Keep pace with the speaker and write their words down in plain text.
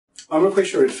I'm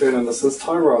LaQuisha Redfern and this is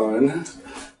Tyrone.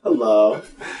 Hello.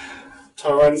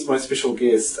 Tyrone's my special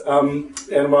guest. And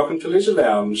welcome to Leisure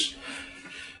Lounge.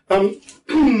 How's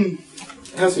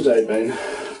your day been?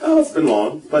 Oh, it's been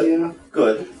long, but yeah,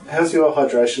 good. How's your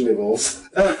hydration levels?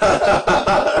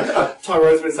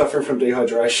 Tyrone's been suffering from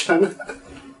dehydration.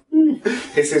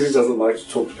 He says he doesn't like to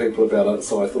talk to people about it,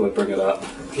 so I thought I'd bring it up.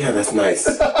 Yeah, that's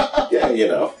nice. Yeah, you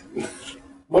know.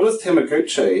 What is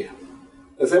Tamagotchi?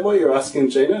 Is that what you're asking,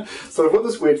 Gina? So I've got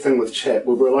this weird thing with chat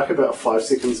where we're like about 5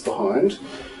 seconds behind.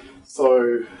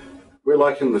 So we're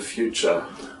like in the future.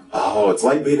 Oh, it's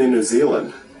like being in New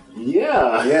Zealand.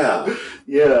 Yeah. Yeah.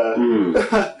 Yeah.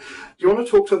 Do you want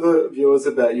to talk to the viewers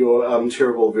about your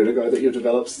terrible vertigo that you've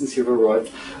developed since you've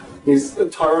arrived?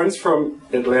 Tyrone's from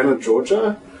Atlanta,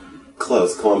 Georgia.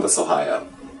 Close, Columbus, Ohio.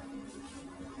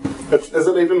 Is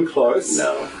it even close?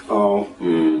 No. Oh.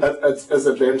 Is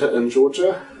Atlanta in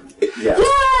Georgia? Yeah.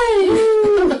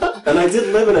 And I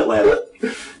did live in Atlanta.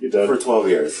 You did? For 12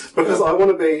 years. Because I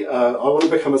want to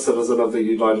become a citizen of the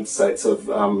United States of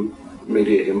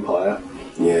Media Empire.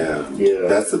 Yeah. Yeah.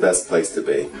 That's the best place to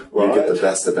be. Right. You get the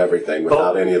best of everything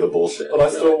without any of the bullshit. But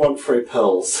I still want free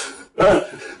pills.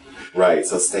 Right,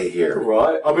 so stay here.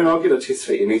 Right. I mean, I'll get a test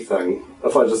for anything.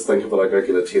 If I just think of it, I go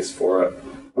get a test for it.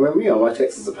 I mean, yeah, my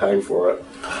taxes are paying for it.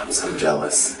 I'm so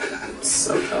jealous.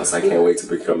 So jealous. I can't wait to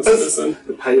become a citizen.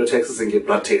 Pay your taxes and get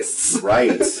blood tests.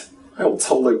 Right. I will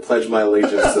totally pledge my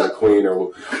allegiance to the Queen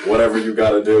or whatever you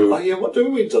gotta do. Oh, yeah, what do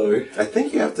we do? I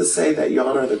think you have to say that you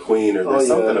honor the Queen or there's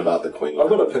something about the Queen. I've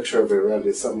got a picture of her around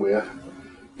here somewhere.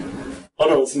 Oh,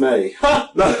 no, it's me.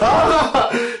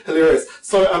 Hilarious.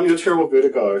 So, your terrible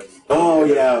vertigo. Oh,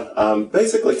 yeah.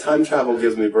 Basically, time travel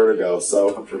gives me vertigo,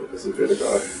 so Time travel gives me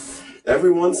vertigo.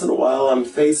 every once in a while I'm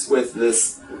faced with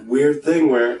this weird thing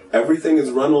where everything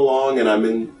is run along and I'm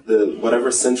in the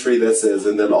whatever century this is,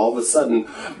 and then all of a sudden,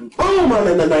 boom, I'm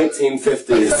in the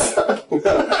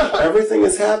 1950s. Everything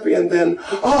is happy, and then,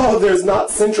 oh, there's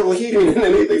not central heating in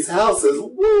any of these houses.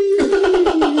 Whee!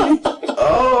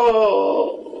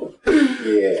 Oh.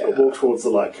 Yeah. I walk towards the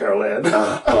light, Caroline.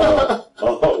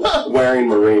 Wearing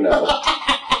merino.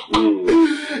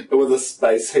 With a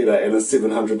space heater and a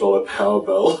 $700 power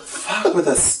bill. Fuck, with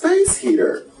a space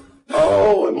heater.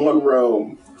 Oh, in one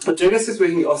room. Gina says we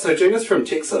can... Also, Gina's from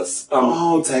Texas.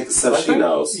 Texas, so she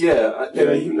knows. Yeah.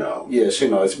 Yeah, you know. Yeah, she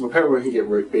knows. Apparently we can get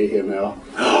root beer here now.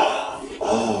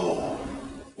 Oh.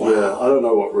 Wow. Yeah, I don't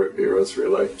know what root beer is,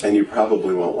 really. And you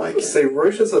probably won't like it. See,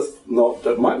 root is not...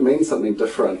 It might mean something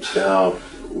different. No.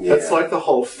 Yeah. It's like the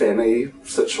whole fanny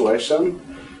situation.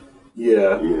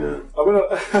 Yeah. Yeah. I'm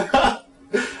gonna...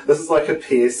 This is like a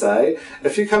PSA.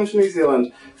 If you come to New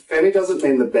Zealand, fanny doesn't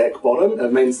mean the back bottom,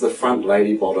 it means the front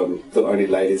lady bottom that only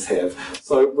ladies have.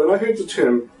 So when I heard the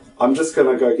term, I'm just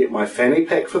going to go get my fanny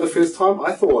pack for the first time,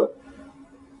 I thought,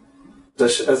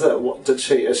 did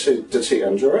she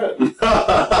injure it?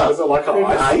 Is it like an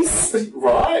ice?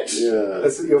 Right? Yeah.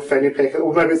 Is it your fanny pack?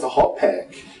 Or maybe it's a hot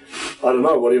pack. I don't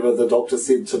know, whatever the doctor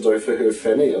said to do for her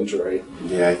fanny injury.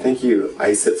 Yeah, I think you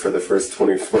ice it for the first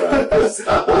 24 hours.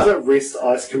 What is it? Rest,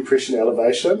 ice, compression,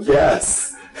 elevation?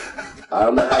 Yes. I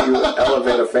don't know how you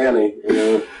elevate a fanny. You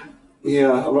know?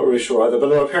 Yeah, I'm not really sure either, but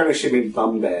apparently she meant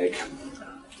bum bag.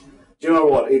 Do you know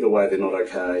what? Either way, they're not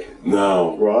okay.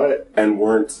 No. Right? And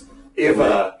weren't Ever. in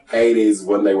the 80s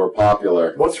when they were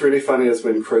popular. What's really funny is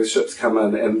when cruise ships come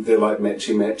in and they're like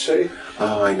matchy-matchy.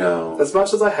 Oh, I know. As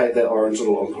much as I hate that orange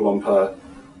little Oompa Loompa,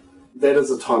 that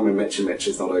is a time when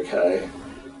matchy-matchy's not okay.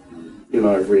 You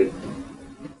know, red,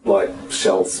 like,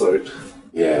 shell suit.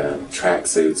 Yeah,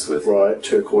 tracksuits with... Right,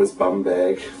 turquoise bum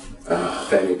bag,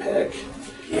 fanny pack.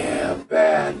 Yeah,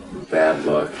 bad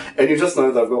look. And you just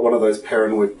know they've got one of those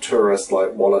paranoid tourist,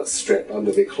 like, wallets strapped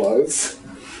under their clothes.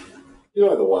 You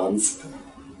know the ones.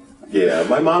 Yeah,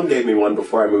 my mom gave me one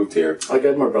before I moved here. I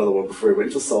gave my brother one before he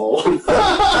went to Seoul.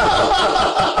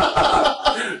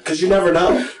 Because you never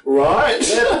know. Right?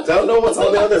 Yeah, don't know what's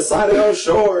on the other side of those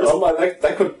shores. I'm like,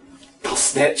 they could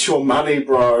snatch your money,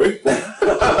 bro.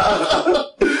 They'll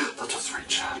just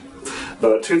reach out.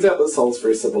 No, it turns out that Seoul's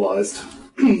very civilized.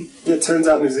 Yeah, it turns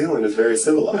out New Zealand is very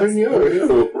civilized. Who knew?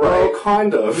 Right. Well,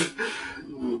 kind of.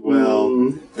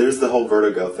 Well, there's the whole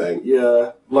vertigo thing.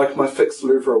 Yeah, like my fixed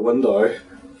Louvre window.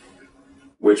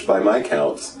 Which, by my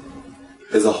count,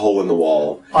 is a hole in the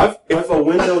wall. If a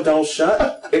window don't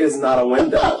shut, it is not a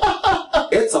window.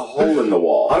 It's a hole in the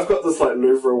wall. I've got this like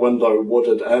Louvre window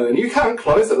wooded in, and you can't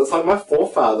close it. It's like my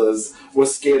forefathers were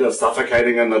scared of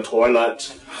suffocating in the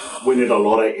toilet. We need a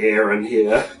lot of air in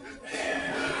here.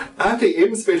 Auntie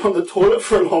M's been on the toilet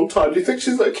for a long time. Do you think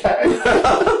she's okay?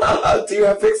 Do you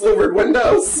have fixed louvered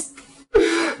windows?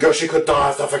 Girl, she could die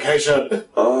of suffocation.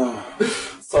 Oh.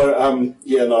 So,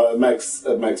 yeah, no, it makes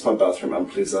my bathroom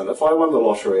unpleasant. If I won the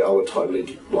lottery, I would totally,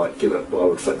 get it. I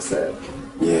would fix that.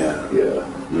 Yeah. Yeah.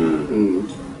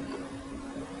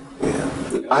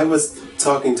 Yeah. I was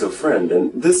talking to a friend,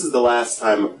 and this is the last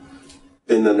time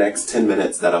in the next 10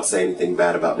 minutes that I'll say anything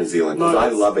bad about New Zealand, because I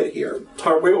love it here.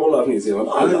 We all love New Zealand.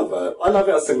 I love it. I love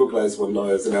our single glazed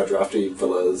windows and our drafty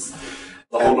villas,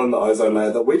 the hole in the ozone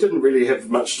layer that we didn't really have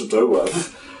much to do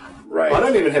with. Right. I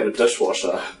don't even have a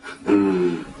dishwasher.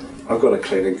 I've got a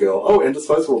cleaning girl. Oh, and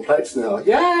disposable plates now.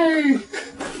 Yay!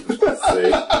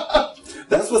 See?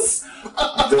 That's what's...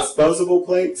 Disposable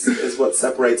plates is what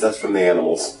separates us from the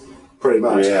animals. Pretty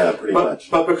much. Yeah, pretty much.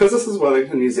 But because this is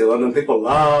Wellington, New Zealand, and people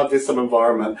love there's some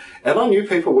environment, and I knew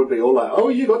people would be all like, oh,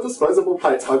 you got disposable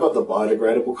plates. I got the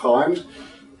biodegradable kind.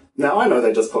 Now, I know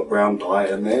they just put brown dye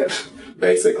in that.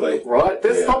 Basically. Right?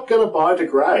 That's not going to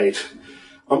biodegrade.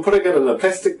 I'm putting it in a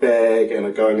plastic bag and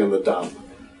it going in the dump.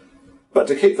 But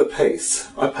to keep the peace,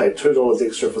 I paid $2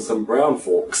 extra for some brown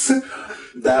forks.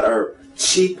 That are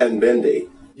cheap and bendy.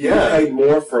 Yeah. You pay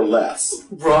more for less.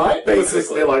 Right?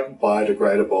 Basically. Because they're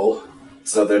biodegradable.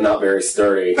 So they're not very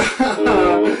sturdy. I've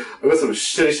got some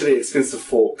shitty expensive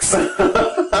forks.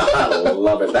 I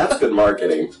love it. That's good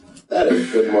marketing. That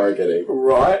is good marketing.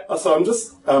 Right. So I'm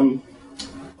just... I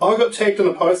got tagged in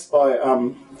a post by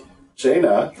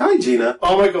Gina. Hi, Gina.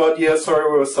 Oh my god, yeah,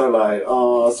 sorry we were so late.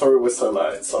 Oh, sorry we're so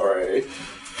late, sorry.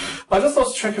 I just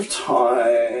lost track of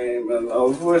time, and I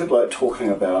was really talking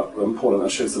about the important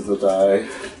issues of the day.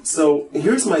 So,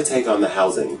 here's my take on the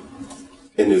housing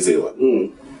in New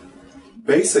Zealand.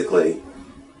 Basically,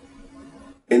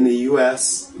 in the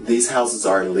US, these houses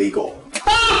are illegal.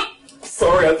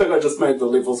 Sorry, I think I just made the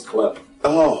levels clip.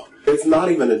 Oh, it's not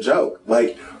even a joke.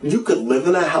 You could live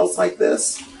in a house like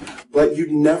this, but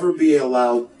you'd never be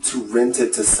allowed to rent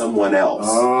it to someone else.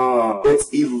 Oh. It's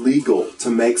illegal to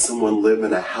make someone live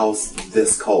in a house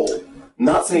this cold.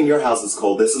 Not saying your house is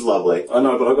cold. This is lovely. I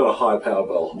know, but I've got a high power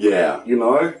bill. Yeah. You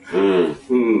know?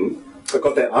 I've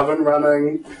got that oven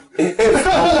running. It's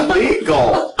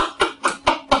illegal.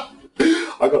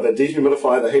 I got that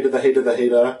dehumidifier, the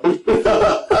heater.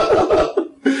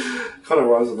 Kind of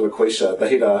rhymes with LaQuisha, the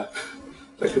heater.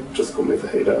 They could just call me the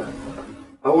heater.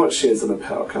 I want shares in a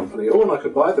power company. Oh, and I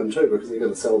could buy them too because you're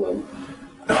going to sell them.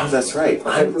 Oh, that's right.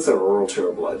 I think that's a real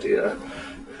terrible idea.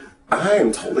 I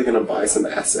am totally going to buy some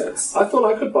assets. I thought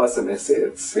I could buy some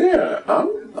assets. Yeah,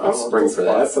 I'll spring for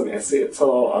that. Buy some assets.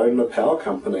 I'll own a power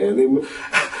company. And then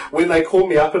when they call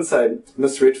me up and say,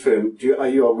 Miss Redfern, are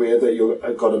you aware that you've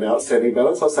got an outstanding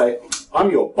balance? I'll say,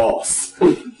 I'm your boss.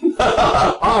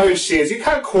 I own shares. You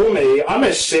can't call me. I'm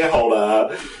a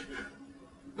shareholder.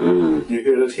 You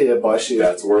heard it here, buy shares.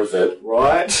 That's worth it.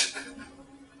 Right?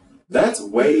 That's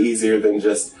way easier than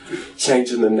just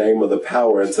changing the name of the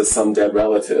power into some dead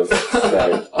relative.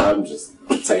 I'm just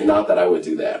saying, not that I would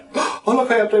do that. Oh,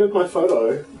 look, I updated my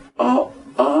photo. Oh.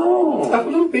 I have a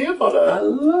little beard on it. I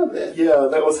love it. Yeah,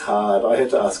 that was hard. I had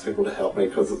to ask people to help me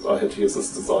because I had to use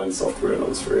this design software and it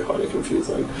was very highly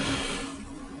confusing.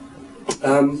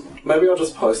 Maybe I'll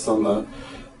just post on the...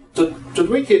 Did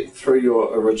we get through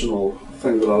your original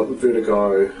thing about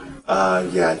Vertigo?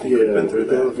 Yeah, I think we've been through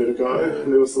that. Vertigo. Yeah.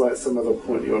 And there was some other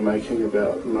point you were making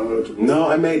about... No,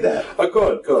 I made that. Oh,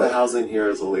 good. The housing here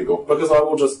is illegal. Because I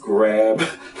will just grab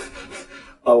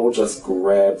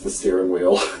the steering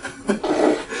wheel.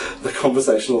 The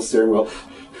conversational steering wheel.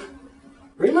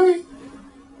 Really?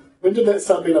 When did that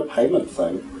start being a payment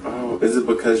thing? Oh, is it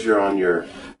because you're on your...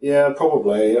 Yeah,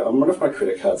 probably. I wonder if my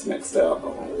credit card's maxed out.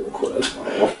 Oh, awkward.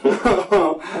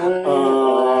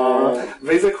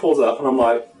 Visa calls up and I'm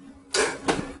like,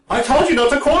 I told you not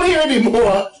to call here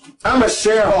anymore! I'm a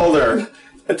shareholder!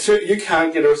 You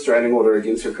can't get a restraining order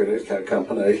against your credit card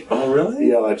company. Oh, really?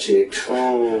 Yeah, I checked.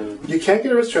 Oh. You can't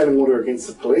get a restraining order against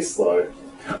the police, though.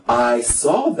 I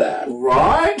saw that.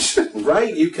 Right?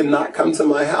 Right, you cannot come to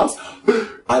my house.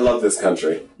 I love this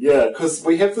country. Yeah, because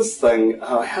we have this thing,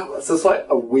 it's just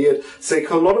a weird... See,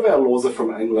 'cause a lot of our laws are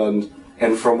from England,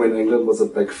 and from when England was a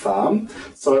big farm.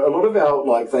 So a lot of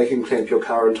our, they can clamp your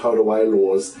car and tow it away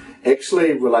laws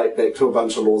actually relate back to a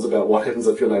bunch of laws about what happens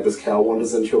if your neighbour's cow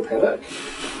wanders into your paddock.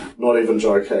 Not even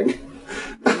joking.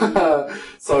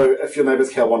 So if your neighbour's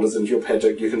cow wanders into your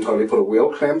paddock, you can totally put a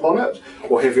wheel clamp on it,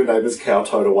 or have your neighbour's cow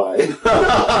towed away.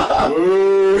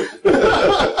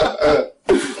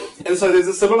 And so there's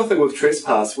a similar thing with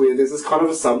trespass, where there's this kind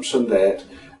of assumption that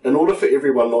in order for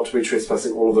everyone not to be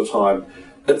trespassing all of the time,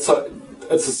 it's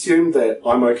assumed that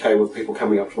I'm okay with people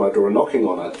coming up to my door and knocking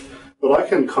on it. But I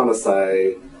can kind of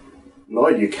say, no,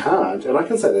 you can't, and I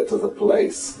can say that to the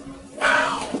police.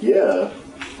 Wow. Yeah.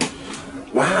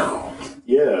 Wow.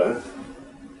 Yeah.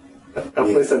 Our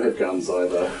police don't have guns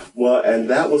either. Well, and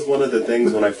that was one of the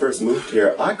things when I first moved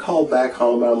here. I called back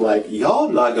home and I'm like, y'all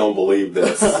not gonna believe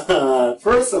this.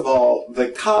 First of all, the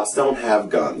cops don't have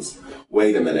guns.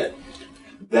 Wait a minute.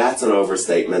 That's an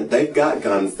overstatement. They've got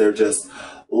guns. They're just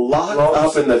locked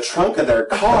up in the trunk of their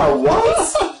car.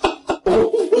 What?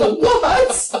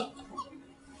 What?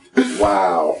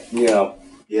 Wow. Yeah.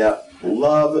 Yeah.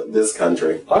 Love this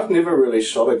country. I've never really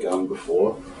shot a gun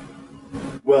before.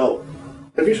 Well,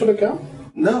 have you shot a gun?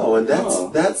 no, and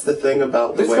that's the thing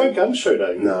about the There's way... no gun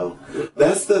shooting. No.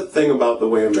 That's the thing about the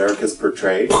way America's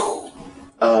portrayed.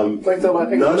 Like they're like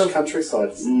None English of-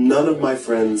 countrysides. None of my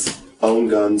friends own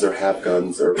guns or have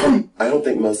guns, or I don't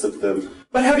think most of them...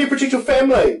 But how do you protect your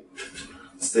family?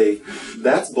 See,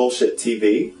 that's bullshit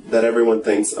TV that everyone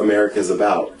thinks America's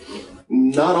about.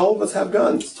 Not all of us have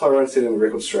guns. Tyrone setting the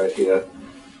record straight here,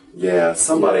 Yeah,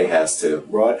 somebody has to.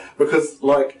 right? Because,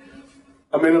 like,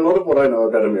 I mean, a lot of what I know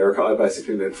about America, I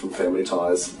basically learned from Family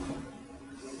Ties.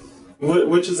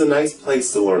 Which is a nice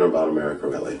place to learn about America,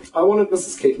 really. I wanted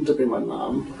Mrs. Keaton to be my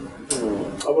mum.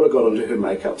 I would have got into her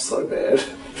makeup so bad.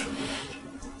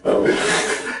 Oh.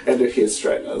 And her hair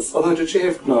straighteners. Although, did she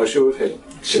have... No, she would have had...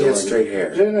 She has straight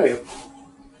hair. Yeah.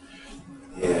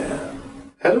 Yeah.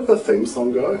 How did the theme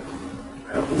song go?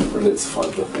 Let's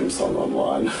find the theme song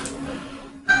online.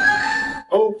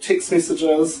 Oh, text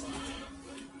messages.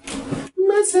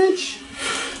 Message.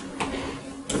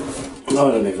 I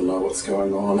don't even know what's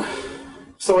going on.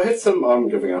 So I had some... I'm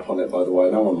giving up on that, by the way.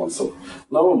 No one wants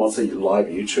a live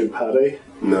YouTube party.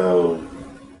 No.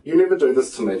 You never do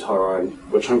this to me, Tyrone,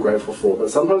 which I'm grateful for,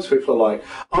 but sometimes people are like,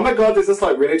 oh my god, there's this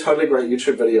like really totally great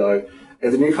YouTube video,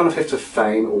 and then you kind of have to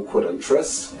feign awkward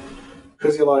interest,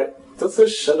 because you're like, this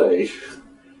is shitty,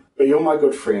 but you're my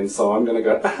good friend, so I'm going to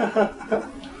go,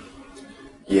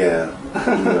 Yeah.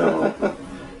 No.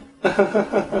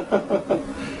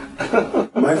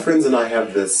 My friends and I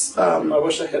have this... I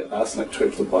wish I had arsenic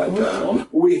tube to bite down on.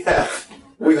 We have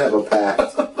a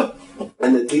pact.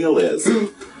 And the deal is,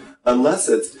 unless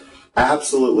it's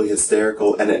absolutely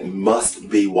hysterical and it must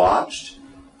be watched,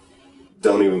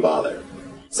 don't even bother.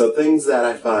 So things that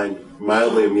I find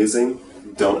mildly amusing,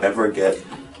 don't ever get...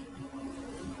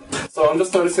 So I'm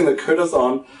just noticing that Kura's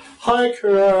on. Hi,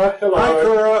 Kura. Hello. Hi,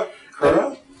 Kura.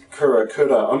 Kura?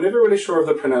 Kura. I'm never really sure of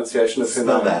the pronunciation of her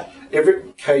Spell name. that.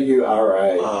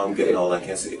 Kura. Oh, I'm getting old, I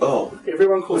can't see. Oh.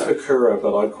 Everyone calls her Kura,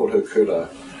 but I called her Kura.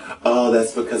 Oh,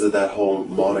 that's because of that whole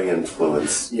Maori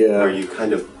influence. Yeah. Where you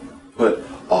kind of put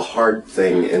a hard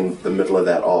thing in the middle of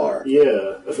that R.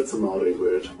 Yeah, if it's a Maori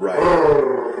word. Right.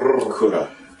 Kura.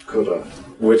 Kura.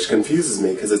 Which confuses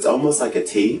me because it's almost like a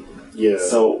T. Yeah.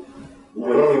 So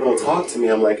when people talk to me,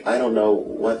 I'm like, I don't know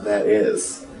what that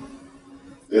is.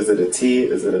 Is it a T?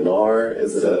 Is it an R?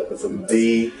 Is it a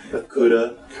D?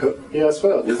 Kuda? Yeah, I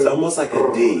suppose. It's almost like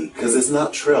a D because it's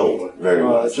not trilled very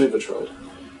much. It's never trilled.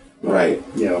 Right.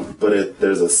 Yeah. But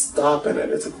there's a stop in it.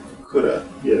 It's a kuda.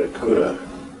 Yeah, Kuda.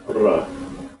 Ra.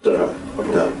 Da.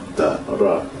 Da.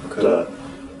 Ra. Kuda.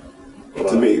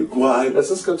 To me, well, Is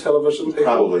this good television, people?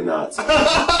 probably not.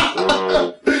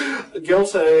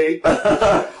 Guilty.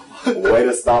 Way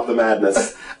to stop the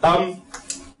madness.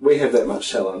 We have that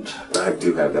much talent. I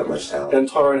do have that much talent. And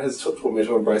Tyrone has taught me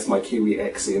to embrace my Kiwi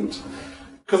accent.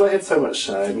 Because I had so much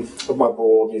shame of my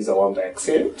broad New Zealand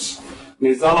accent.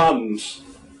 New Zealand!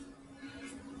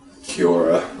 Kia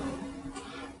ora.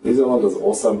 New Zealand is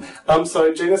awesome.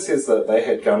 So Gina says that they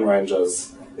had gun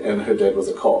ranges and her dad was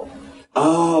a cop.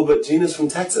 Oh, but Gina's from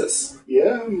Texas.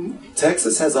 Yeah.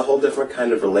 Texas has a whole different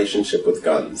kind of relationship with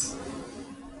guns.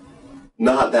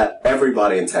 Not that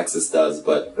everybody in Texas does,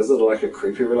 but... Is it like a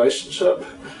creepy relationship?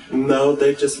 No,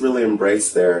 they just really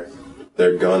embrace their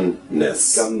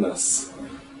gunness. Gunness.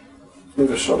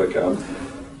 Never shot a gun.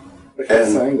 I keep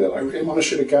saying that. I really want to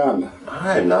shoot a gun.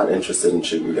 I'm not interested in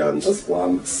shooting guns. Just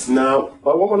once. No. I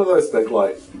want one of those big,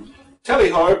 like,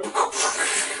 tally-ho.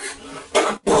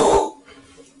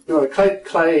 You know, clay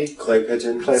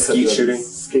pigeon? Clay Skeet pigeons. shooting?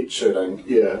 Skeet shooting,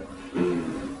 yeah.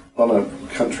 On a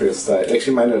country estate.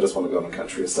 Actually, mainly I just want to go on a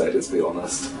country estate, let's be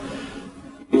honest.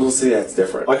 We'll see, that's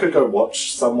different. I could go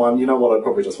watch someone. You know what? I'd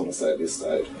probably just want to stay at the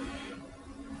estate.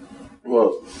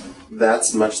 Well,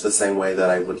 that's much the same way that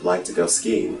I would like to go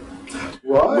skiing.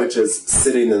 Right. Which is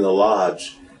sitting in the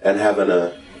lodge and having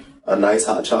a nice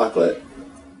hot chocolate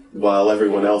while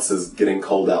everyone else is getting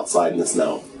cold outside in the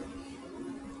snow.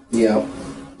 Yeah.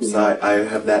 So I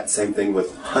have that same thing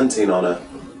with hunting on a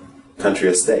country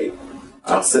estate.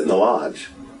 I'll sit in the lodge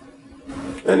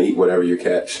and eat whatever you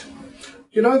catch.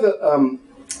 You know that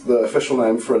the official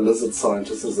name for a lizard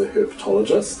scientist is a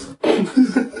herpetologist?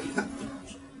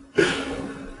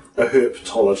 A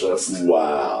herpetologist.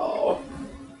 Wow. Wow.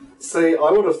 See, I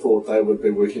would have thought they would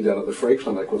be working down at the free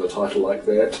clinic with a title like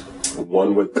that.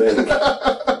 One would think.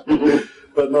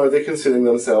 But no, they're concerning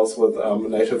themselves with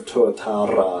native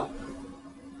tuatara.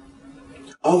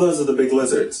 Oh, those are the big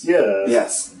lizards. Yeah.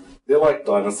 Yes. They're like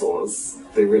dinosaurs.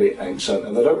 They're really ancient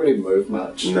and they don't really move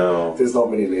much. No. There's not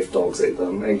many left. Dogs eat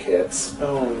them and cats.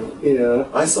 Oh. Yeah.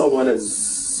 I saw one at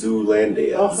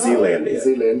Zoolandia. Uh-huh.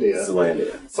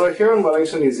 Zealandia. So here in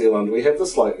Wellington, New Zealand, we have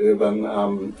this like urban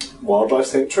wildlife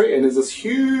sanctuary, and there's this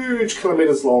huge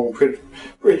kilometres long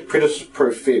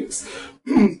predator-proof fence.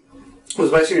 It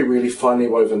was basically really finely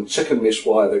woven chicken mesh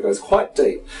wire that goes quite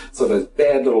deep. So those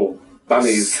bad little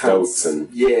bunnies, Stoats and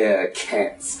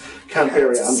cats can't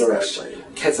bury under it. especially.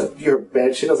 Cats are you're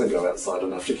bad. She doesn't go outside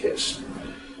enough to catch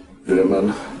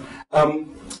vermin.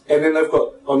 And then they've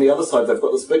got, on the other side, they've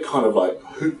got this big kind of like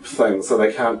hoop thing so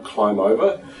they can't climb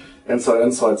over. And so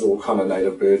inside's all kind of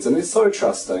native birds. And they're so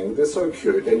trusting, they're so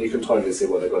cute, and you can totally see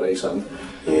what they got eaten.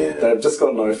 Yeah. They've just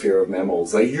got no fear of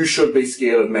mammals. You should be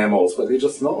scared of mammals, but they're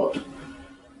just not.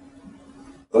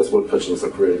 Those wood pigeons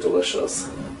look really delicious.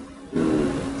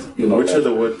 You know, Which are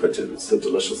the wood pigeons? the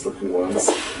delicious looking ones.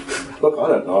 Look, I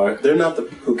don't know. They're not the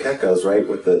pukekos, right?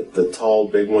 With the tall,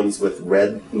 big ones with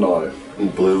red No.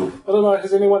 and blue. I don't know,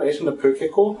 has anyone eaten a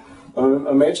pukeko? I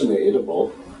imagine they're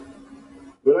edible.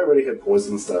 We don't really have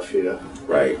poison stuff here.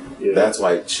 Right. Yeah. That's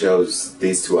why it chose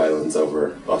these two islands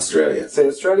over Australia. See,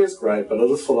 Australia's great, but it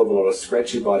is full of a lot of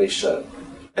scratchy, bitey shit.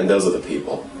 And those are the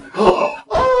people.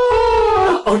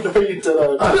 Oh no, you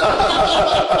didn't.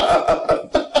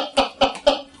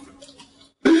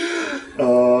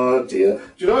 Oh dear.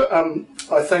 Do you know,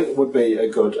 I think would be a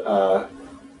good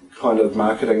kind of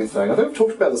marketing thing. I think we've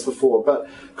talked about this before, but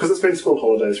because it's been school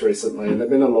holidays recently and there have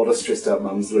been a lot of stressed out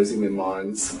mums losing their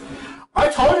minds. I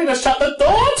told you to shut the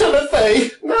door,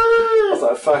 Timothy! No! I was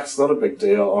like, fuck, it's not a big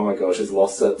deal. Oh my gosh, he's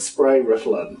lost it. Spray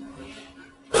Ritalin.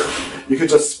 You could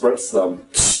just spritz them.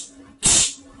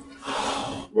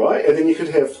 Right? And then you could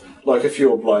have, like, if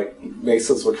your, like,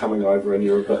 nieces were coming over and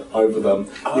you were a bit over them.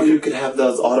 Oh, you could have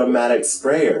those automatic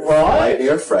sprayers. Right? Like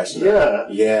air freshener. Yeah.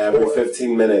 Yeah, every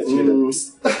 15 minutes.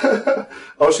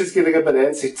 Oh, she's getting a bit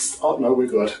antsy. Oh, no, we're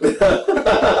good.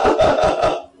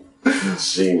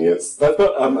 Genius. They've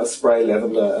got a spray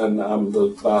lavender in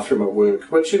the bathroom at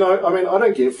work, which, you know, I mean, I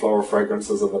don't get floral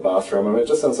fragrances in the bathroom. I mean, it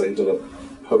just sounds like you did a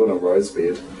pug on a rose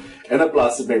bed. And it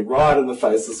blasted me right in the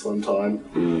face this one time.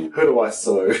 Who do I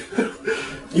sue?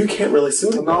 You can't really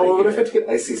sue them. No, I would have had to get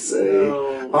ACC.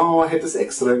 No. Oh, I had this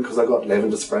accident because I got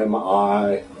lavender spray in my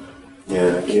eye.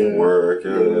 Yeah, it can't work.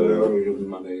 Yeah, give them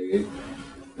money.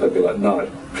 They'd be like, no.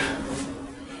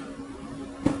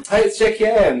 Hey, it's Jackie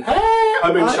Ann. Hey,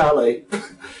 I'm in Charlie.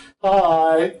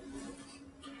 Hi.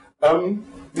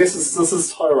 This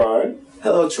is Tyrone.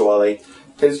 Hello, Charlie.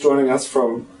 He's joining us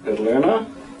from Atlanta.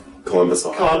 Columbus,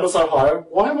 Ohio. Columbus, Ohio.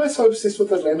 Why am I so obsessed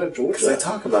with Atlanta, Georgia? Because I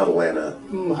talk about Atlanta.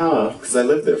 Huh. Because I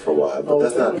lived there for a while, but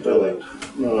that's not really...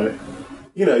 No.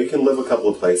 You know, you can live a couple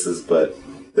of places, but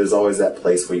there's always that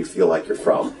place where you feel like you're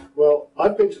from. Well,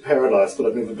 I've been to paradise, but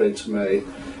I've never been to me.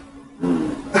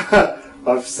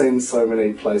 I've seen so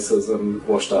many places and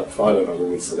washed up. I don't know the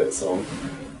words to that song.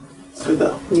 It's good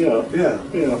though. Yeah. Yeah.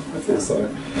 Yeah, I think so.